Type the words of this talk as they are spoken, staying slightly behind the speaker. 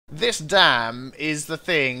This dam is the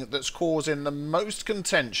thing that's causing the most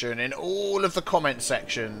contention in all of the comment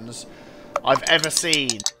sections I've ever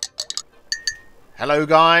seen. Hello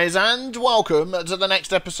guys, and welcome to the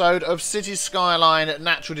next episode of City Skyline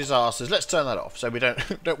Natural Disasters. Let's turn that off so we don't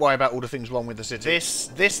worry about all the things wrong with the city.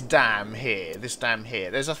 This dam here,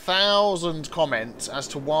 there's 1,000 comments as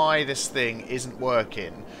to why this thing isn't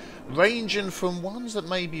working. Ranging from ones that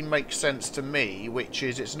maybe make sense to me, which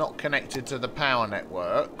is it's not connected to the power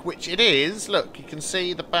network, which it is. Look, you can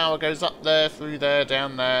see the power goes up there, through there,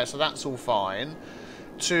 down there, so that's all fine.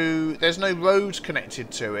 To there's no road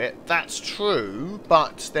connected to it. That's true,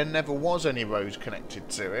 but there never was any road connected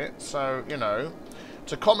to it. So, you know,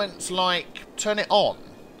 to comments like, turn it on.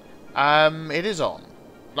 It is on.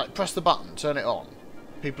 Like, press the button, turn it on.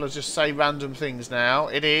 People just say random things now.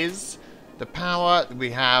 It is. The power,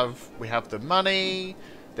 we have the money.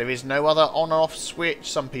 There is no other on-off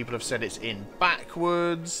switch. Some people have said it's in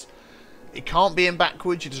backwards. It can't be in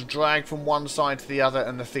backwards. You just drag from one side to the other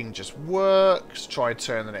and the thing just works. Try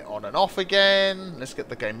turning it on and off again. Let's get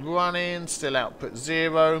the game running. Still output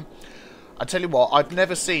 0. I tell you what, I've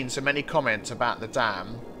never seen so many comments about the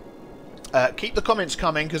dam. Keep the comments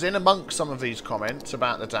coming, because in amongst some of these comments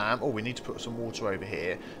about the dam... Oh, we need to put some water over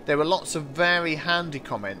here. There were lots of very handy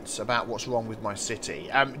comments about what's wrong with my city.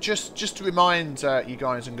 Just to remind you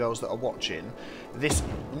guys and girls that are watching, this...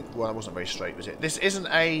 Well, that wasn't very straight, was it? This isn't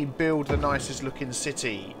a build the nicest looking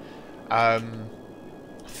city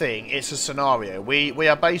thing. It's a scenario. We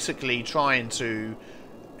are basically trying to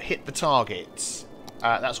hit the targets.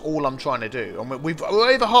 That's all I'm trying to do. And we're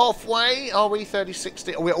over halfway. Are we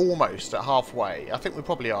 3060? Oh, we're almost at halfway. I think we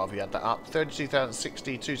probably are if we add that up.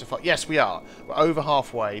 32,060, 2 to 5. Yes, we are. We're over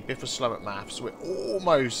halfway. Biffa's slow at maths. We're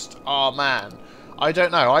almost... Oh, man. I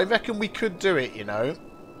don't know. I reckon we could do it, you know.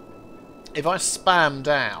 If I spam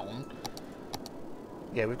down...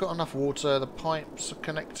 Yeah, we've got enough water. The pipes are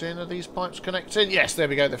connecting. Are these pipes connecting? Yes, there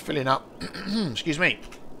we go. They're filling up. Excuse me.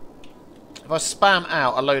 If I spam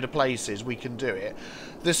out a load of places, we can do it.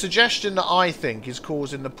 The suggestion that I think is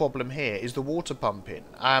causing the problem here is the water pumping.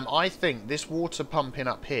 I think this water pumping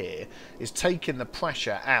up here is taking the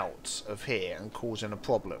pressure out of here and causing a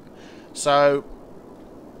problem. So,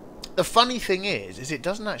 the funny thing is it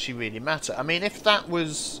doesn't actually really matter. I mean, if that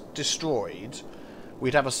was destroyed,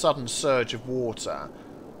 we'd have a sudden surge of water.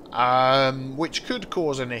 Which could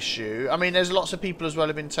cause an issue. I mean, there's lots of people as well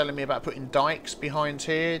have been telling me about putting dikes behind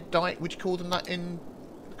here. Dike, would you call them that in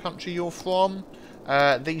the country you're from?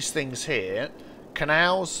 These things here.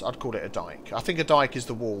 Canals, I'd call it a dike. I think a dike is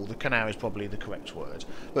the wall. The canal is probably the correct word.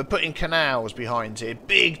 But putting canals behind here,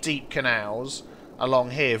 big deep canals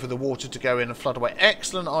along here for the water to go in and flood away.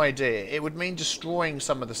 Excellent idea. It would mean destroying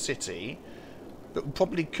some of the city. But we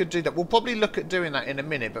probably could do that. We'll probably look at doing that in a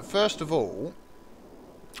minute. But first of all...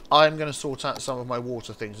 I'm going to sort out some of my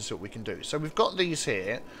water things and see what we can do. So we've got these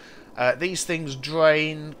here. These things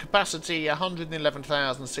drain capacity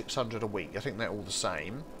 111,600 a week. I think they're all the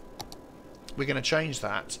same. We're going to change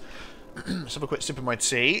that. Let's have a quick sip of my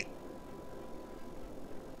tea.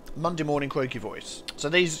 Monday morning croaky voice. So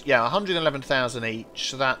these, yeah, 111,000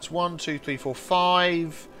 each. So that's 1, 2, 3, 4,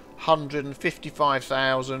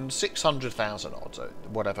 555,000, 600,000 odd,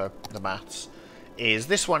 whatever the maths. Is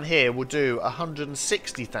this one here will do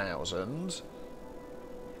 160,000.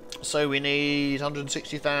 So we need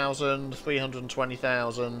 160,000,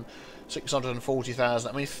 320,000,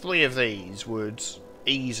 640,000. I mean, 3 of these would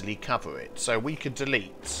easily cover it. So we could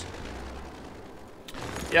delete.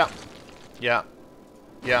 Yeah. Yeah.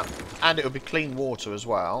 Yeah. And it would be clean water as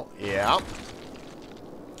well. Yeah.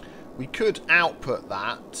 We could output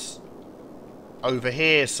that over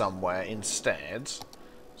here somewhere instead.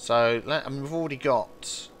 So, I mean, we've already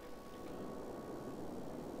got...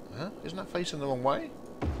 Huh? Isn't that facing the wrong way?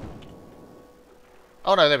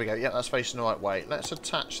 Oh, no, there we go. Yeah, that's facing the right way. Let's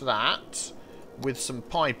attach that with some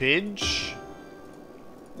pipage.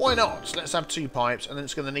 Why not? Let's have 2 pipes, and then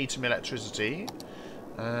it's going to need some electricity,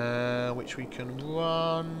 which we can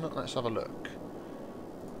run. Let's have a look.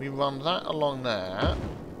 We run that along there.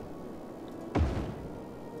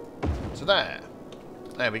 So there.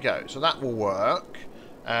 There we go. So that will work.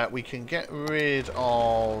 We can get rid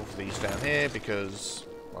of these down here because,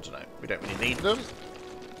 I don't know, we don't really need them.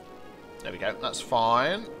 There we go, that's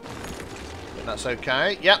fine. That's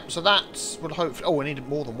okay. Yep, so that would hopefully... Oh, we needed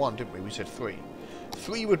more than 1, didn't we? We said 3.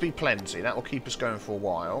 3 would be plenty. That will keep us going for a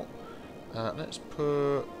while. Let's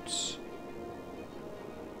put...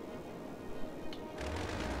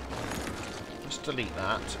 Let's delete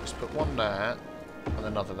that. Let's put 1 there and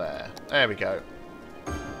another there. There we go.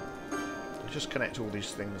 Just connect all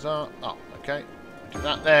these things up. Oh, okay. Do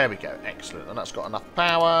that. There we go. Excellent. And that's got enough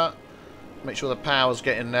power. Make sure the power's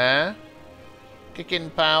getting there. Kick in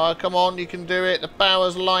power. Come on, you can do it. The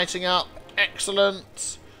power's lighting up.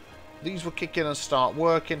 Excellent. These will kick in and start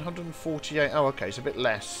working. 148. Oh, okay. It's a bit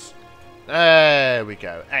less. There we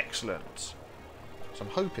go. Excellent. So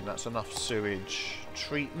I'm hoping that's enough sewage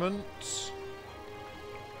treatment.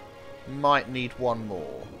 Might need one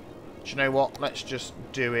more. Do you know what? Let's just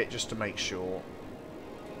do it just to make sure.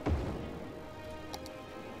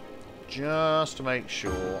 Just to make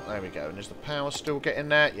sure. There we go. And is the power still getting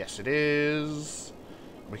there? Yes, it is.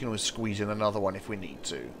 We can always squeeze in another one if we need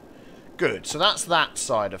to. Good. So that's that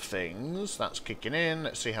side of things. That's kicking in.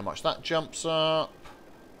 Let's see how much that jumps up.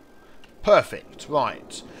 Perfect.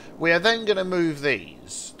 Right. We are then going to move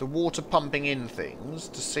these, the water pumping in things,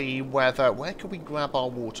 to see whether... Where can we grab our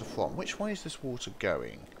water from? Which way is this water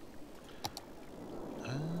going?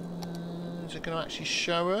 Is it going to actually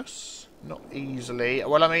show us? Not easily.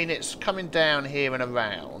 Well, I mean, it's coming down here and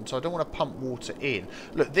around, so I don't want to pump water in.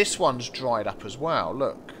 Look, this one's dried up as well.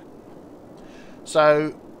 Look.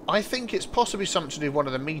 So, I think it's possibly something to do with one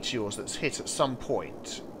of the meteors that's hit at some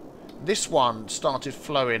point. This one started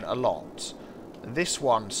flowing a lot. This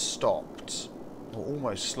one stopped. Or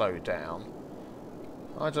almost slowed down.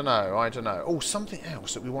 I don't know, I don't know. Oh, something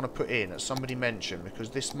else that we want to put in that somebody mentioned, because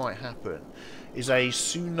this might happen, is a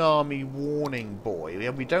tsunami warning buoy.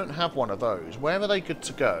 We don't have one of those. Where are they good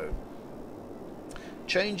to go?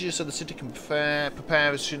 Changes so the city can prepare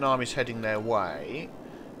as tsunamis heading their way.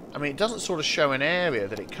 I mean, it doesn't sort of show an area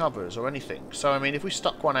that it covers or anything. So, I mean, if we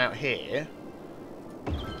stuck one out here...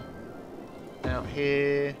 Out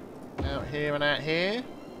here, and out here.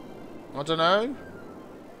 I don't know.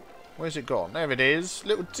 Where's it gone? There it is.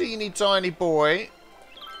 Little teeny tiny boy.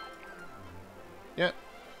 Yep.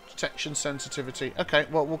 Detection sensitivity. Okay,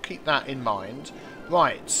 well, we'll keep that in mind.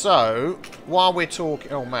 Right, so, while we're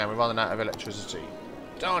talking... Oh, man, we're running out of electricity.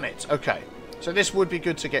 Darn it. Okay. So this would be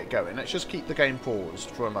good to get going. Let's just keep the game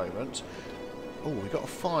paused for a moment. Oh, we've got a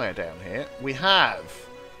fire down here. We have.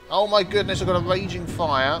 Oh, my goodness, I've got a raging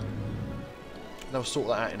fire. They'll sort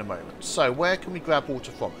that out in a moment. So, where can we grab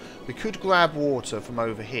water from? We could grab water from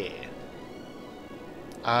over here.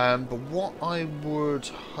 But what I would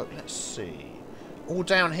hope... Let's see. Or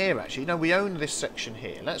down here, actually. No, we own this section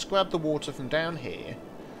here. Let's grab the water from down here.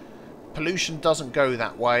 Pollution doesn't go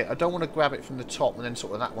that way. I don't want to grab it from the top and then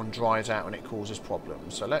sort of that one dries out and it causes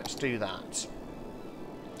problems. So, let's do that.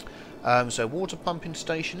 So, water pumping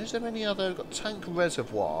station. Is there any other... We've got tank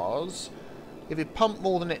reservoirs. If it pump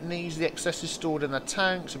more than it needs, the excess is stored in the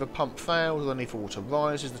tanks. If a pump fails or the need for water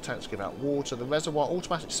rises, the tanks give out water. The reservoir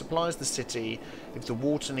automatically supplies the city. If the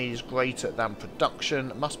water need is greater than production,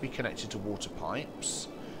 it must be connected to water pipes.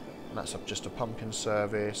 And that's just a pumping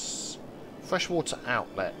service. Freshwater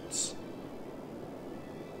outlets.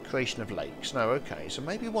 Creation of lakes. No, okay. So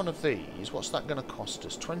maybe one of these. What's that going to cost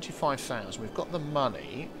us? 25,000. We've got the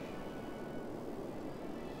money.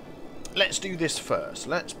 Let's do this first.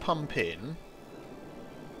 Let's pump in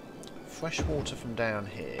fresh water from down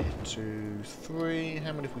here. 2, 3.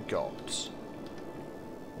 How many have we got?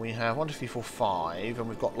 We have 1, 2, 3, 4, 5, and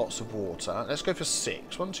we've got lots of water. Let's go for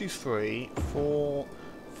 6. 1, 2, 3, 4,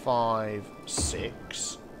 5,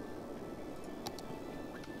 6.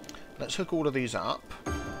 Let's hook all of these up.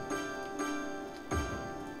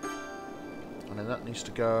 And then that needs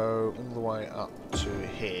to go all the way up to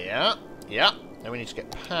here. Yeah. Then we need to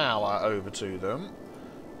get power over to them.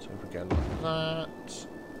 So if we go like that,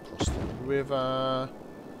 across the river.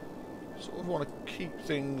 Sort of want to keep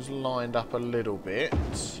things lined up a little bit.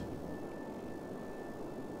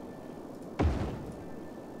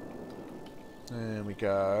 There we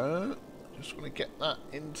go. Just want to get that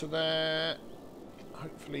into there.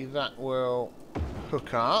 Hopefully that will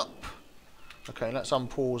hook up. Okay, let's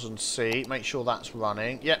unpause and see. Make sure that's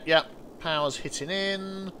running. Yep, yep. Power's hitting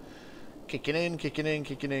in. Kicking in, kicking in,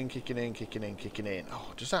 kicking in, kicking in, kicking in, kicking in.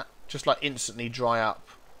 Oh, does that just like instantly dry up?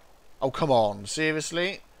 Oh, come on.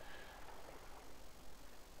 Seriously?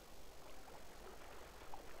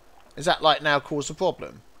 Is that like now caused a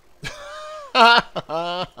problem?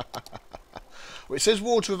 Well, it says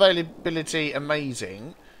water availability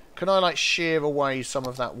amazing. Can I like shear away some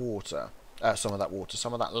of that water? Some of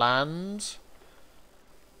that land?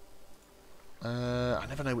 I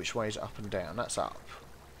never know which way is up and down. That's up.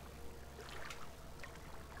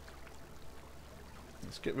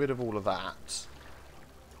 Let's get rid of all of that.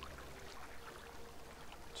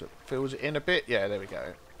 So it fills it in a bit. Yeah, there we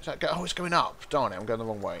go. Is that oh, it's going up. Darn it, I'm going the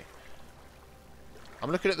wrong way.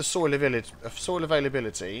 I'm looking at the soil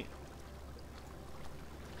availability.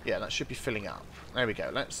 Yeah, that should be filling up. There we go.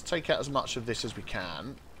 Let's take out as much of this as we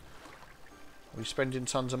can. Are we spending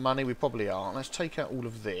tons of money? We probably aren't. Let's take out all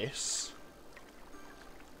of this.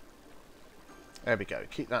 There we go.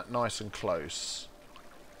 Keep that nice and close.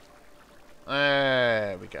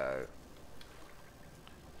 There we go.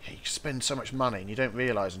 Yeah, you spend so much money and you don't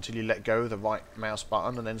realise until you let go of the right mouse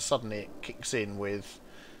button, and then suddenly it kicks in with...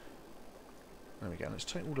 There we go. Let's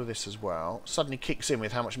take all of this as well. Suddenly kicks in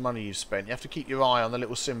with how much money you've spent. You have to keep your eye on the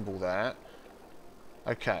little symbol there.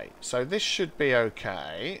 Okay, so this should be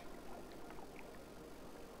okay.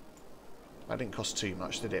 That didn't cost too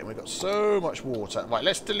much, did it? And we've got so much water. Right,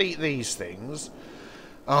 let's delete these things.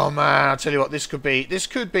 Oh man, I'll tell you what, this could be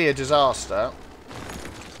a disaster.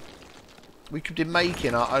 We could be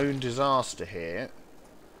making our own disaster here.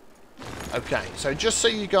 Okay, so just so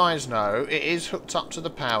you guys know, it is hooked up to the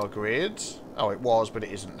power grid. Oh, it was, but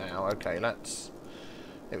it isn't now. Okay, let's...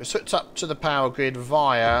 It was hooked up to the power grid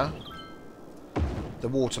via the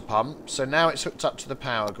water pump. So now it's hooked up to the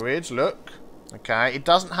power grid. Look. Okay, it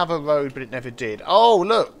doesn't have a road, but it never did. Oh,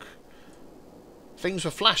 look! Things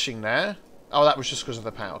were flashing there. Oh, that was just because of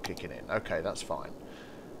the power kicking in. Okay, that's fine.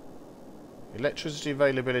 Electricity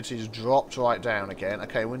availability has dropped right down again.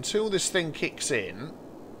 Okay, well, until this thing kicks in,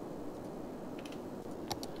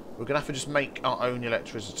 we're going to have to just make our own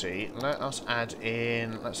electricity. Let us add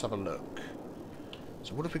in... Let's have a look.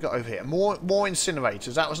 So what have we got over here? More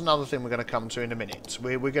incinerators. That was another thing we're going to come to in a minute.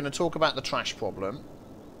 We're going to talk about the trash problem.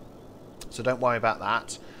 So don't worry about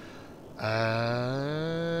that.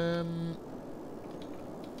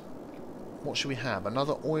 What should we have?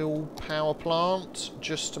 Another oil power plant?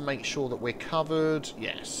 Just to make sure that we're covered.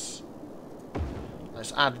 Yes.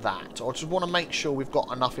 Let's add that. I just want to make sure we've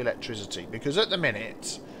got enough electricity. Because at the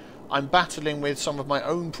minute, I'm battling with some of my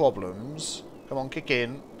own problems. Come on, kick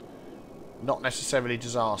in. Not necessarily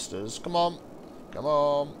disasters. Come on. Come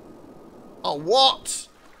on. Oh, what?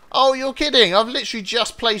 Oh, you're kidding. I've literally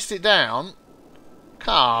just placed it down.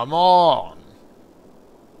 Come on.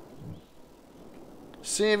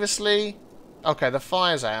 Seriously? Okay, the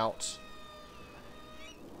fire's out.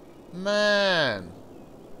 Man.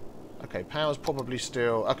 Okay, power's probably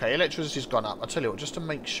still... Okay, electricity's gone up. I'll tell you what, just to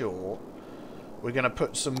make sure, we're going to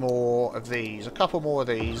put some more of these, a couple more of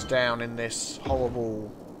these down in this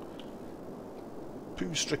horrible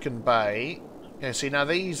poo-stricken bay. Yeah, see, now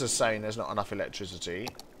these are saying there's not enough electricity.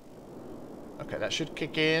 Okay, that should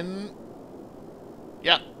kick in.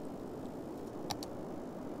 Yep.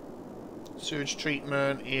 Sewage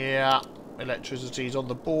treatment, yeah. Electricity's on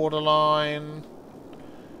the borderline.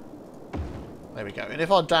 There we go. And if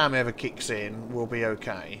our dam ever kicks in, we'll be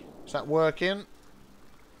okay. Is that working?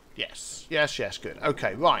 Yes. Yes, yes, good.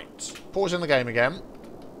 Okay, right. Pausing the game again.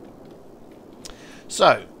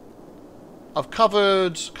 So, I've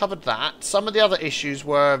covered that. Some of the other issues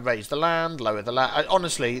were raise the land, lower the land.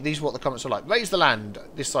 Honestly, these are what the comments are like. Raise the land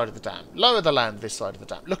this side of the dam. Lower the land this side of the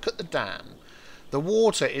dam. Look at the dam. The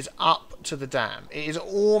water is up to the dam. It is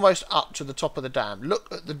almost up to the top of the dam.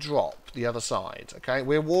 Look at the drop the other side. Okay,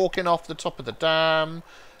 we're walking off the top of the dam.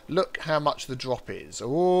 Look how much the drop is.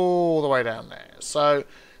 All the way down there. So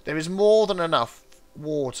there is more than enough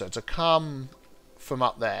water to come from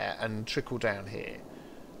up there and trickle down here.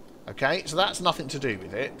 Okay, so that's nothing to do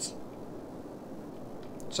with it.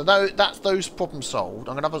 So that's those problems solved.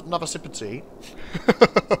 I'm going to have another sip of tea.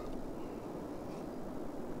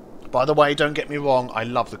 By the way, don't get me wrong, I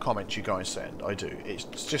love the comments you guys send. I do. It's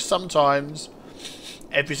just sometimes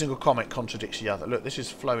every single comment contradicts the other. Look, this is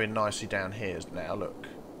flowing nicely down here now, look.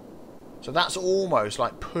 So that's almost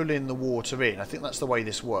like pulling the water in. I think that's the way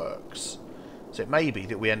this works. So it may be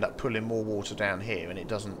that we end up pulling more water down here and it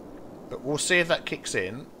doesn't... But we'll see if that kicks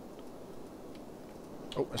in.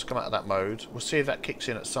 Oh, let's come out of that mode. We'll see if that kicks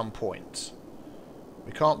in at some point.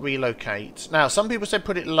 We can't relocate. Now, some people said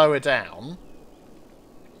put it lower down.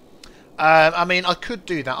 I mean, I could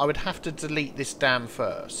do that. I would have to delete this dam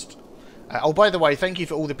first. Oh, by the way, thank you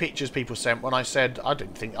for all the pictures people sent when I said I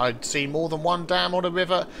didn't think I'd see more than one dam on a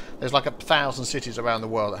river. There's like 1,000 cities around the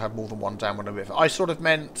world that have more than one dam on a river. I sort of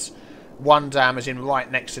meant one dam as in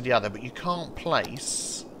right next to the other, but you can't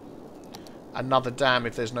place another dam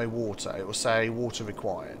if there's no water. It will say water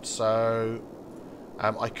required. So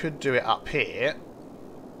I could do it up here.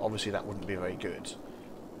 Obviously, that wouldn't be very good.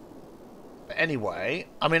 Anyway,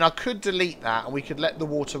 I mean, I could delete that and we could let the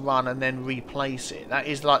water run and then replace it. That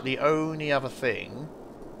is like the only other thing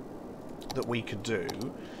that we could do.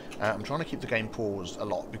 I'm trying to keep the game paused a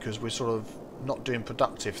lot because we're sort of not doing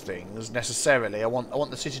productive things necessarily. I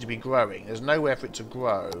want the city to be growing. There's nowhere for it to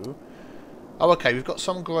grow. Oh, okay, we've got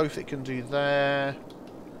some growth it can do there.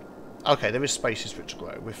 Okay, there is spaces for it to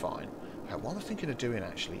grow. We're fine. Okay, what I'm thinking of doing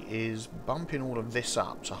actually is bumping all of this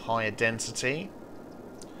up to higher density.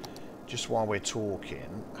 just while we're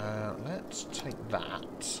talking, let's take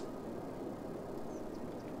that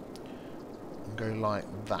and go like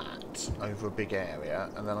that over a big area,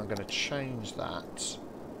 and then I'm going to change that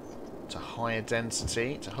to higher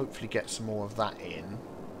density to hopefully get some more of that in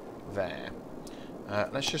there.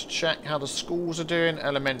 Let's just check how the schools are doing.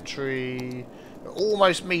 Elementary, we're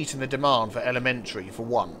almost meeting the demand for elementary for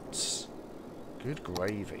once. Good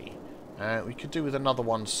gravy. We could do with another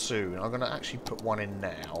one soon. I'm going to actually put one in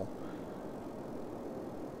now.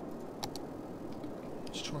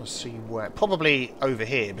 Just trying to see where. Probably over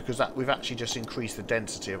here, because that we've actually just increased the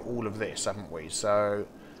density of all of this, haven't we? So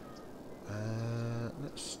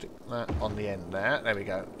let's stick that on the end there. There we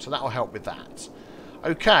go. So that will help with that.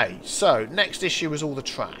 Okay, so next issue is all the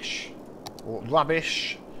trash. Or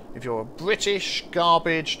rubbish. If you're British,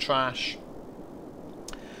 garbage, trash.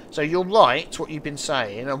 So you're right, what you've been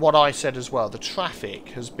saying, and what I said as well. The traffic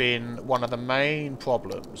has been one of the main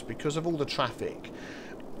problems. Because of all the traffic,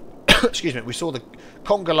 excuse me, we saw the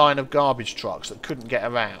conga line of garbage trucks that couldn't get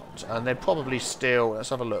around. And they're probably still, let's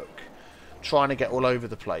have a look, trying to get all over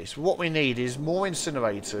the place. What we need is more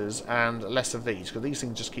incinerators and less of these, because these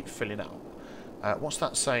things just keep filling up. What's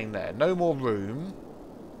that saying there? No more room.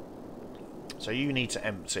 So you need to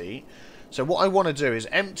empty. So what I want to do is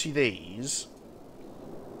empty these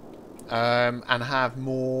and have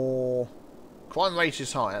more. Crime rate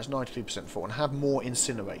is high. That's 93% full, and have more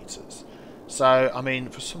incinerators. So I mean,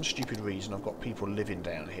 for some stupid reason, I've got people living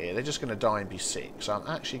down here. They're just going to die and be sick. So I'm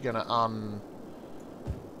actually going to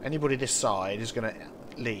anybody this side is going to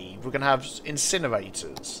leave. We're going to have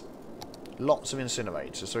incinerators. Lots of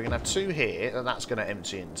incinerators. So we're going to have 2 here that that's going to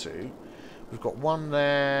empty into. We've got one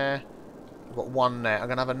there. We've got one there. I'm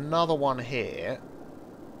going to have another one here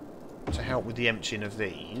to help with the emptying of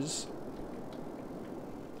these.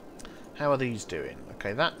 How are these doing?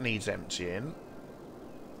 Okay, that needs emptying.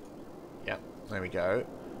 Yep, there we go.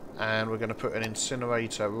 And we're going to put an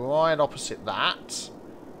incinerator right opposite that,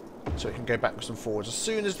 so it can go backwards and forwards. As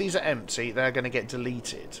soon as these are empty, they're going to get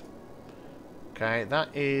deleted. Okay,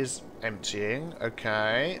 that is emptying.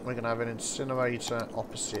 Okay, we're going to have an incinerator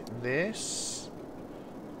opposite this.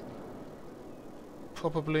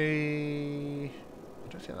 Probably.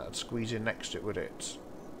 I don't think that'd squeeze in next to it, would it?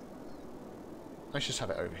 Let's just have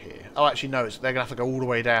it over here. Oh, actually, no, they're going to have to go all the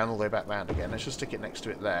way down, all the way back round again. Let's just stick it next to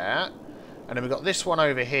it there. And then we've got this one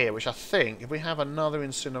over here, which I think, if we have another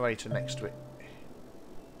incinerator next to it.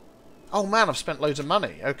 Oh, man, I've spent loads of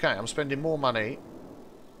money. Okay, I'm spending more money.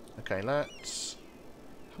 Okay, let's.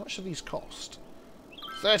 How much do these cost?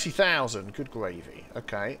 30,000. Good gravy.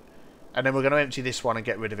 Okay. And then we're going to empty this one and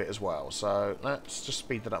get rid of it as well. So let's just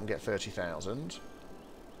speed that up and get 30,000.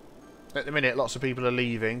 At the minute, lots of people are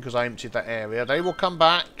leaving because I emptied that area. They will come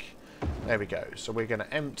back. There we go. So we're going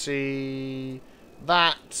to empty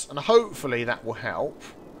that, and hopefully that will help.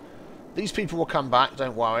 These people will come back,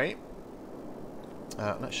 don't worry.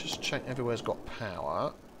 Let's just check everywhere's got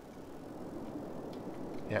power.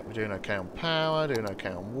 Yeah, we're doing okay on power, doing okay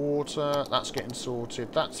on water. That's getting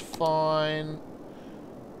sorted. That's fine.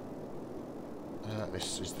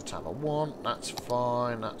 This is the tab I want. That's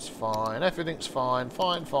fine. That's fine. Everything's fine.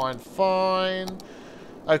 Fine, fine, fine.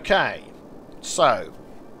 Okay. So.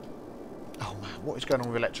 Oh, man. What is going on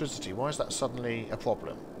with electricity? Why is that suddenly a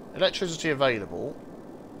problem? Electricity available.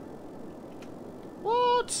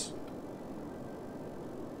 What?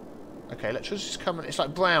 Okay, electricity's coming. It's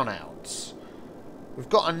like brownouts. We've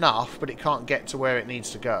got enough, but it can't get to where it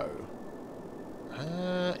needs to go.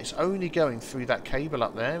 It's only going through that cable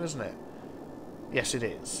up there, isn't it? Yes, it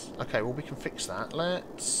is. Okay, well, we can fix that.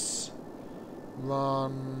 Let's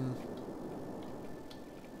run.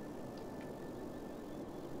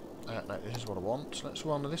 No, this is what I want. Let's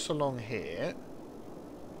run this along here.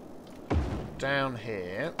 Down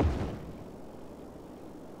here.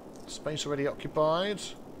 Space already occupied.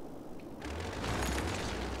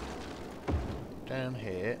 Down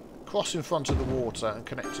here. Cross in front of the water and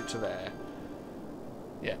connect it to there.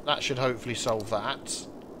 Yeah, that should hopefully solve that.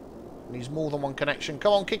 Needs more than one connection.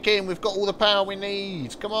 Come on, kick in. We've got all the power we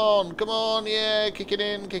need. Come on, come on. Yeah, kick it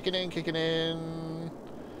in, kick it in, kick it in.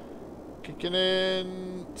 Kicking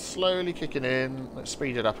in. Slowly kicking in. Let's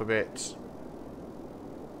speed it up a bit.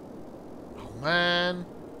 Oh, man.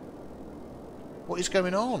 What is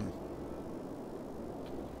going on?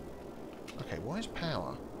 Okay, why is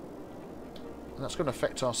power? And that's going to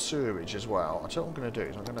affect our sewerage as well. I tell you what I'm going to do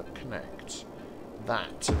is I'm going to connect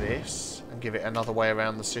that to this and give it another way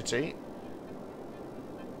around the city.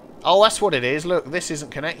 Oh, that's what it is. Look, this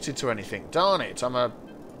isn't connected to anything. Darn it, I'm a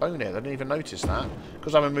bonehead. I didn't even notice that.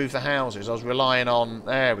 Because I removed the houses, I was relying on...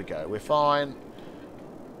 There we go, we're fine.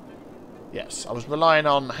 Yes, I was relying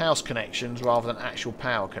on house connections rather than actual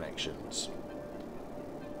power connections.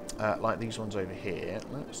 Like these ones over here.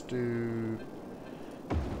 Let's do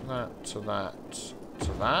that to that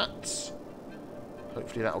to that.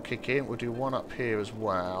 Hopefully that will kick in. We'll do one up here as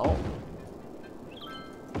well.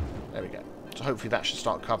 There we go. So hopefully that should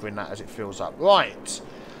start covering that as it fills up. Right.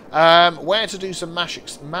 Where to do some mass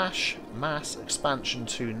expansion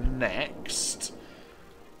to next?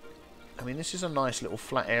 I mean, this is a nice little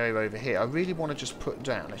flat area over here. I really want to just put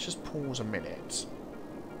down... Let's just pause a minute.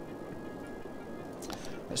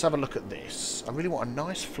 Let's have a look at this. I really want a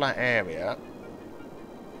nice flat area.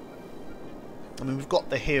 I mean, we've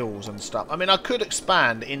got the hills and stuff. I mean, I could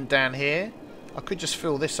expand in down here. I could just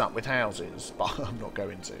fill this up with houses, but I'm not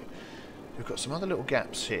going to. We've got some other little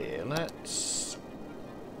gaps here. Let's...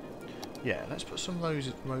 Yeah, let's put some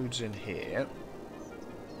roads in here.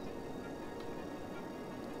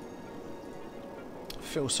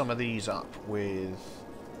 Fill some of these up with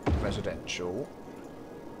residential.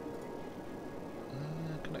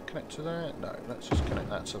 Can that connect to there? No, let's just connect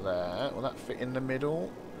that to there. Will that fit in the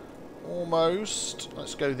middle? Almost.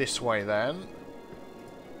 Let's go this way then.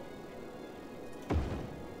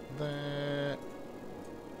 There.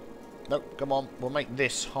 Nope, come on. We'll make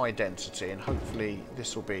this high density and hopefully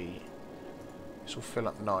this will be... This will fill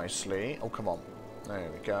up nicely. Oh, come on.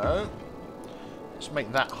 There we go. Let's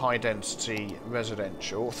make that high density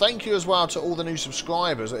residential. Thank you as well to all the new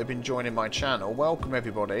subscribers that have been joining my channel. Welcome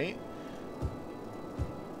everybody.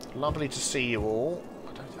 Lovely to see you all.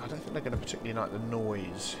 I don't think they're going to particularly like the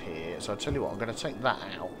noise here. So I'll tell you what, I'm going to take that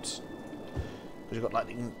out. Because you've got like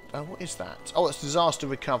the... Oh, what is that? Oh, it's disaster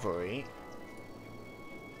recovery.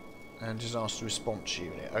 And disaster response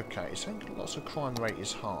unit. Okay, so lots of crime rate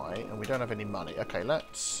is high. And we don't have any money. Okay,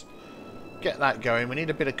 let's get that going. We need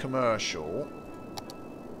a bit of commercial.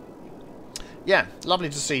 Yeah, lovely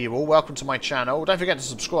to see you all. Welcome to my channel. Don't forget to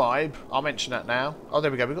subscribe. I'll mention that now. Oh,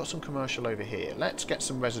 there we go. We've got some commercial over here. Let's get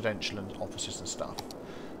some residential and offices and stuff.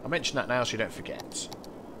 I'll mention that now so you don't forget.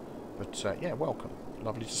 But, yeah, welcome.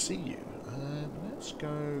 Lovely to see you. Let's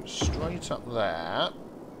go straight up there.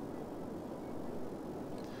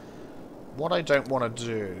 What I don't want to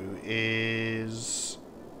do is...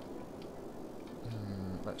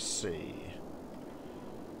 let's see.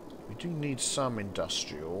 We do need some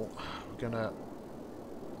industrial. We're going to...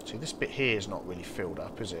 See, this bit here is not really filled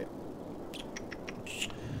up, is it?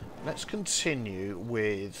 Let's continue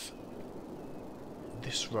with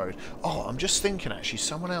this road. Oh, I'm just thinking, actually,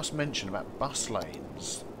 someone else mentioned about bus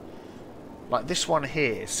lanes. Like this one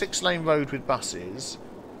here, 6-lane road with buses.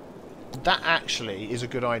 That actually is a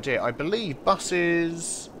good idea. I believe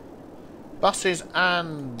buses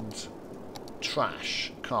and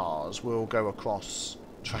trash cars will go across.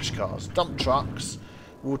 Trash cars, dump trucks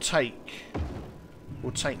will take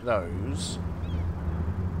those.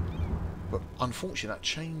 But unfortunately, that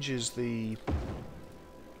changes the.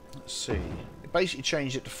 Let's see. It basically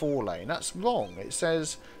changed it to 4-lane. That's wrong. It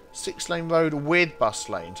says 6-lane road with bus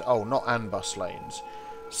lanes. Oh, not and bus lanes.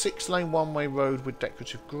 6-lane one-way road with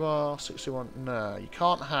decorative grass. 61. No, you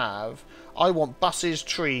can't have. I want buses,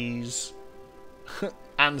 trees,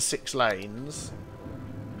 and 6 lanes.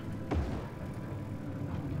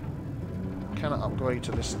 Can I upgrade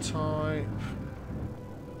to this type?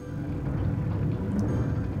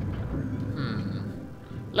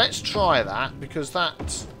 Let's try that because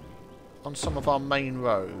that on some of our main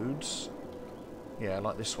roads. Yeah,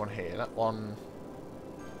 like this one here. That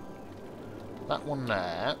one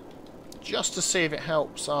there, just to see if it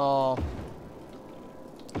helps our...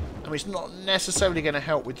 I mean, it's not necessarily going to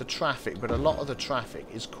help with the traffic, but a lot of the traffic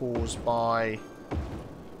is caused by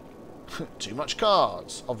too much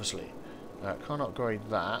cars, obviously. Can't upgrade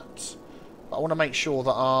that. But I want to make sure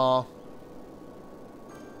that our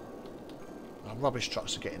rubbish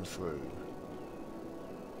trucks are getting through.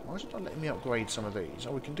 Why is it not letting me upgrade some of these?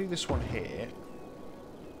 Oh, we can do this one here.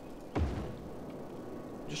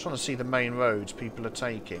 Just want to see the main roads people are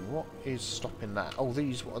taking. What is stopping that? Oh,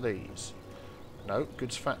 these. What are these? No,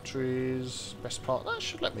 goods factories. Best part. That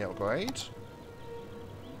should let me upgrade.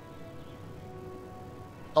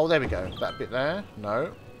 Oh, there we go. That bit there.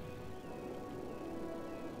 No.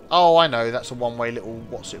 Oh, I know. That's a one-way little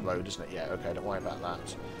what's it road, isn't it? Yeah. Okay. Don't worry about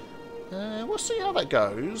that. We'll see how that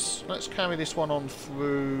goes. Let's carry this one on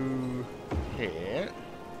through here.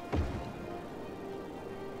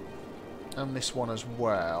 And this one as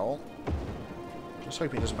well. Just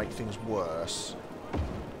hoping it doesn't make things worse.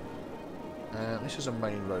 This is a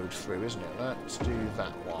main road through, isn't it? Let's do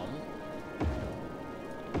that one.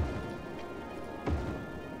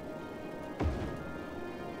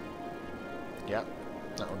 Yep.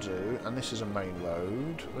 That'll do. And this is a main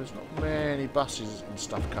road. There's not many buses and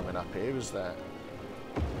stuff coming up here, is there?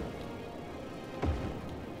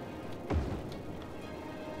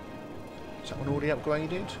 Is that one already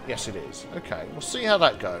upgraded? Yes, it is. Okay, we'll see how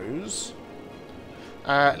that goes.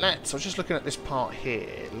 I was just looking at this part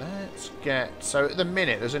here. Let's get... So at the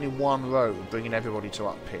minute, there's only one road bringing everybody to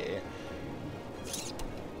up here.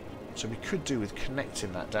 So we could do with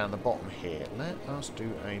connecting that down the bottom here. Let us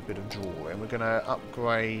do a bit of drawing. We're going to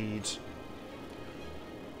upgrade...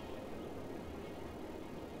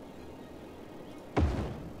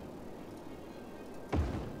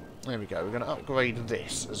 There we go. We're going to upgrade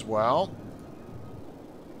this as well.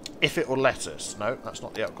 If it will let us. No, that's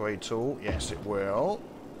not the upgrade tool. Yes, it will.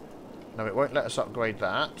 No, it won't let us upgrade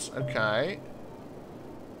that. Okay.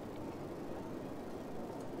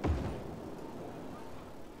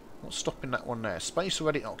 What's stopping that one there? Space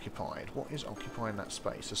already occupied. What is occupying that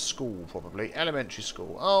space? A school, probably. Elementary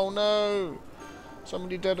school. Oh, no!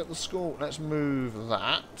 Somebody dead at the school. Let's move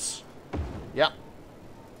that. Yep.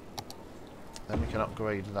 Then we can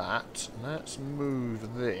upgrade that. Let's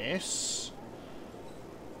move this.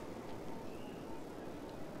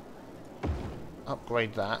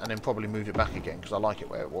 Upgrade that, and then probably move it back again, because I like it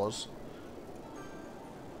where it was.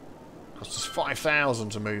 Cost us 5,000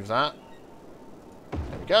 to move that.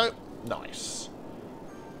 There we go. Nice.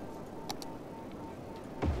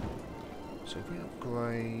 So if we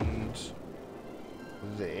upgrade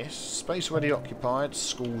this. Space already occupied.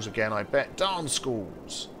 Schools again, I bet. Darn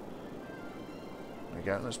schools. There we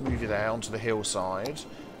go. Let's move you there onto the hillside.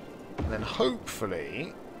 And then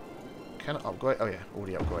hopefully... Can I upgrade? Oh yeah,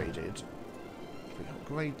 already upgraded.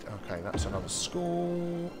 Upgrade. Okay, that's another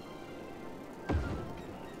school. Can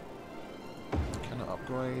I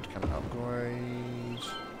upgrade? Can I upgrade?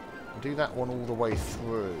 Do that one all the way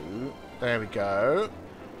through. There we go.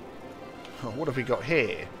 Oh, what have we got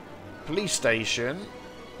here? Police station.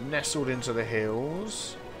 Nestled into the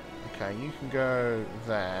hills. Okay, you can go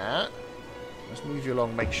there. Let's move you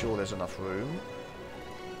along, make sure there's enough room.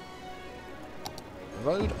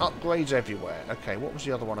 Road upgrades everywhere. Okay, what was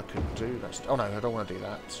the other one I couldn't do? Oh no, I don't want to do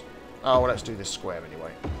that. Oh, well, let's do this square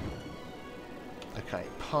anyway. Okay,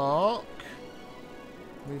 park.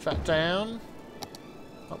 Move that down.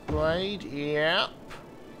 Upgrade. Yep.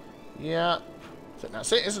 Yep. I think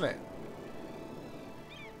that's it, isn't it?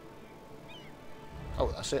 Oh,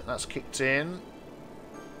 that's it. That's kicked in.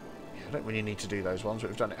 Yeah, I don't really need to do those ones, but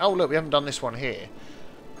we've done it. Oh, look, we haven't done this one here.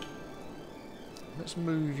 Let's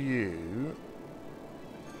move you...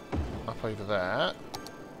 up over there.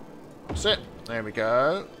 That's it. There we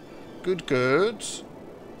go. Good, good.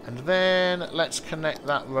 And then let's connect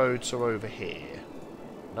that road to over here.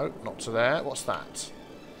 Nope, not to there. What's that?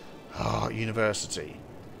 Ah, university.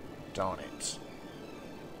 Darn it.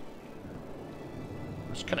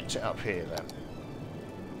 Let's connect it up here then.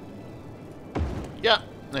 Yeah,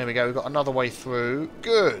 there we go. We've got another way through.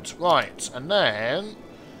 Good. Right. And then,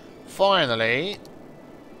 finally...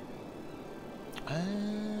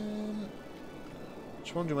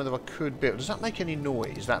 just wondering whether I could build... Does that make any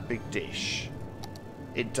noise, that big dish?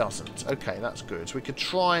 It doesn't. Okay, that's good. So we could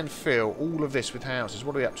try and fill all of this with houses.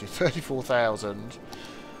 What are we up to? 34,000.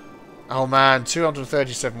 Oh man,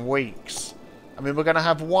 237 weeks. I mean, we're going to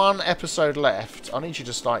have one episode left. I need you to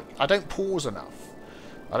just like... I don't pause enough.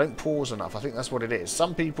 I don't pause enough. I think that's what it is.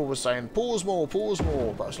 Some people were saying, pause more, pause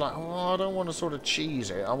more. But it's like, oh, I don't want to sort of cheese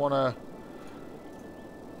it. I want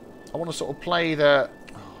to sort of play the...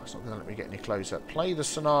 Oh, it's not going to let me get any closer. Play the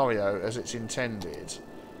scenario as it's intended.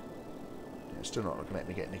 It's still not going to let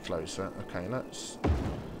me get any closer. Okay, let's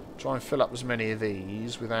try and fill up as many of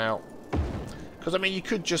these without... Because, I mean, you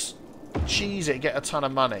could just cheese it, get a ton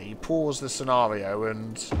of money, pause the scenario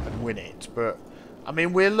and win it. But, I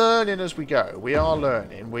mean, we're learning as we go. We are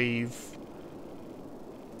learning. We've...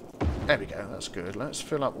 There we go. That's good. Let's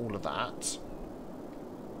fill up all of that.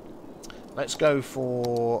 Let's go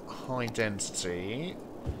for high density.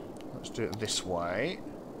 Let's do it this way.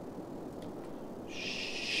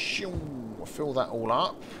 Fill that all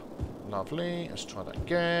up. Lovely. Let's try that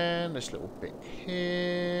again. This little bit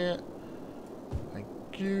here. Thank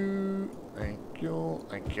you. Thank you.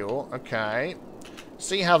 Thank you. Okay.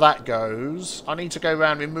 See how that goes. I need to go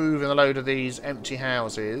around removing a load of these empty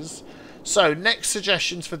houses. So, next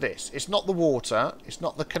suggestions for this. It's not the water. It's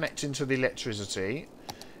not the connecting to the electricity.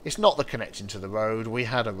 It's not the connecting to the road. We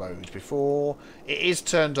had a road before. It is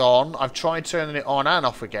turned on. I've tried turning it on and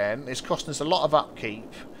off again. It's costing us a lot of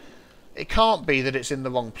upkeep. It can't be that it's in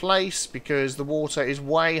the wrong place because the water is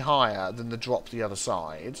way higher than the drop the other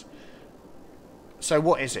side. So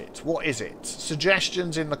what is it? What is it?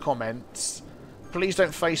 Suggestions in the comments. please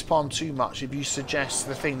don't facepalm too much if you suggest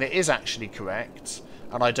the thing that is actually correct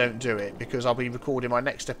and I don't do it, because I'll be recording my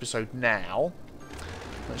next episode now.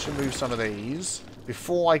 Let's remove some of these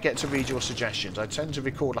before I get to read your suggestions. I tend to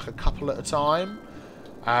record like a couple at a time,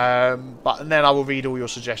 but then I will read all your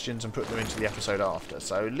suggestions and put them into the episode after.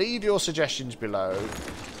 So leave your suggestions below.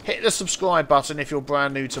 Hit the subscribe button if you're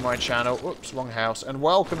brand new to my channel. Oops, wrong house. And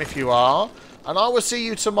welcome if you are. And I will see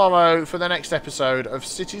you tomorrow for the next episode of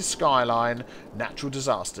Cities Skyline Natural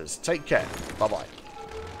Disasters. Take care. Bye-bye.